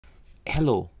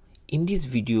Hello, in this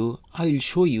video I will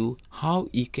show you how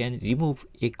you can remove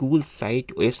a Google site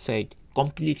website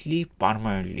completely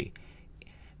permanently.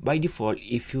 By default,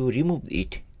 if you remove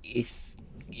it, it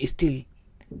still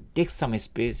takes some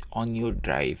space on your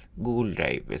drive, Google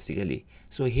Drive basically.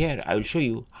 So here I will show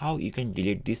you how you can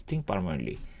delete this thing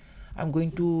permanently. I'm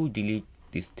going to delete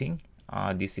this thing.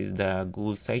 This is the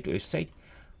Google site website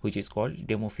which is called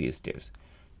demo FewSteps.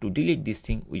 To delete this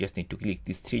thing, we just need to click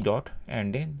this three dot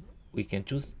and then we can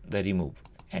choose the remove,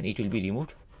 and it will be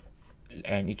removed,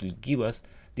 and it will give us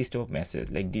this type of message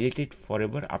like deleted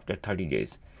forever after 30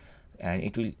 days, and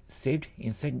it will saved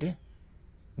inside the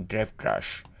drive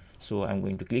trash. So I'm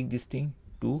going to click this thing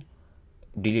to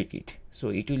delete it, so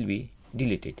it will be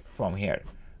deleted from here,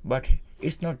 but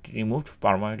it's not removed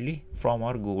permanently from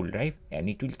our Google Drive, and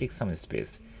it will take some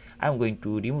space. I'm going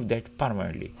to remove that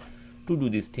permanently. To do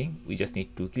this thing, we just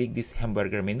need to click this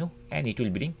hamburger menu, and it will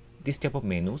bring this type of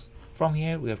menus. From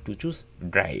here we have to choose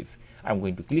drive. I'm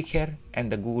going to click here,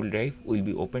 and the Google Drive will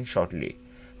be opened shortly.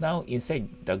 Now inside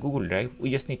the Google Drive, we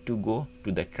just need to go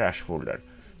to the trash folder.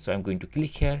 So I'm going to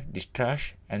click here, this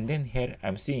trash, and then here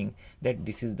I'm seeing that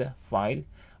this is the file,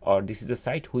 or this is the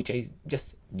site which I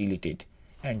just deleted.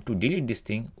 And to delete this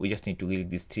thing, we just need to click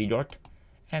this three dot,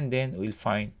 and then we'll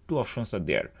find two options are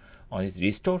there. One is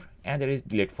restore, and there is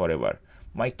delete forever.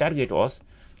 My target was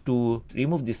to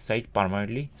remove this site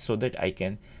permanently so that I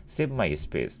can save my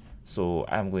space. So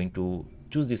I'm going to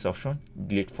choose this option,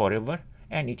 delete forever,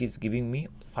 and it is giving me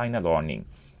final warning.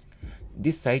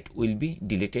 This site will be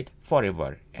deleted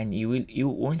forever, and you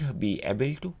won't be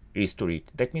able to restore it.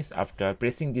 That means after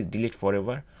pressing this delete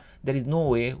forever, there is no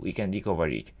way we can recover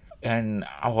it, and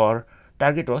our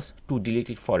target was to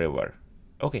delete it forever.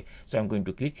 Okay, so I'm going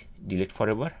to click delete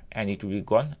forever, and it will be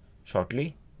gone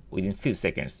shortly within few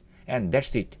seconds, and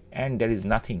that's it. And there is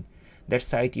nothing. That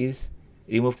site is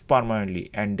removed permanently,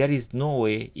 and there is no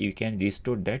way you can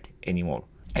restore that anymore.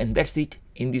 And that's it.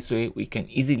 In this way we can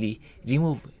easily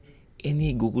remove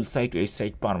any Google site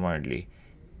website permanently.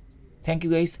 Thank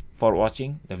you guys for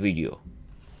watching the video.